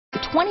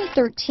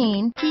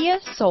2013 Kia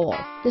Soul.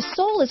 The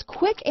Soul is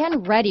quick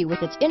and ready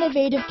with its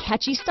innovative,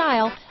 catchy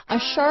style, a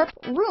sharp,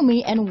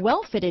 roomy, and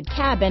well-fitted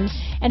cabin,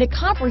 and a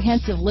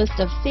comprehensive list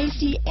of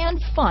safety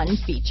and fun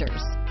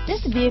features.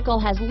 This vehicle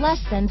has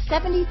less than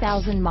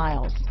 70,000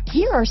 miles.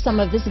 Here are some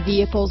of this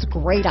vehicle's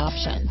great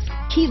options: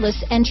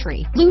 keyless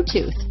entry,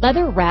 Bluetooth,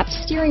 leather-wrapped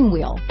steering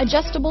wheel,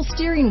 adjustable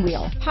steering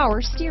wheel,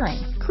 power steering,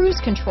 cruise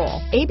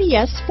control,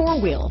 ABS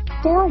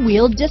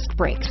four-wheel disc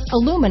brakes,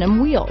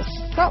 aluminum wheels,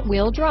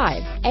 front-wheel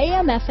drive,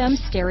 AM/FM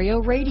stereo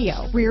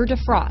radio, rear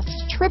defrost,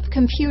 trip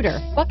computer,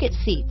 bucket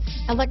seats,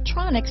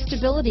 electronic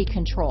stability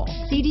control,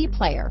 CD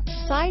player,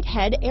 side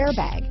head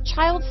airbag,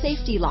 child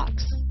safety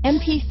locks,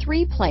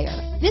 MP3 player.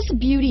 This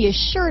beauty is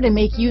sure to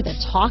make you the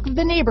talk of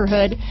the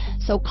neighborhood,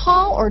 so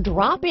call or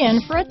drop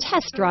in for a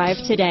test drive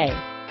today.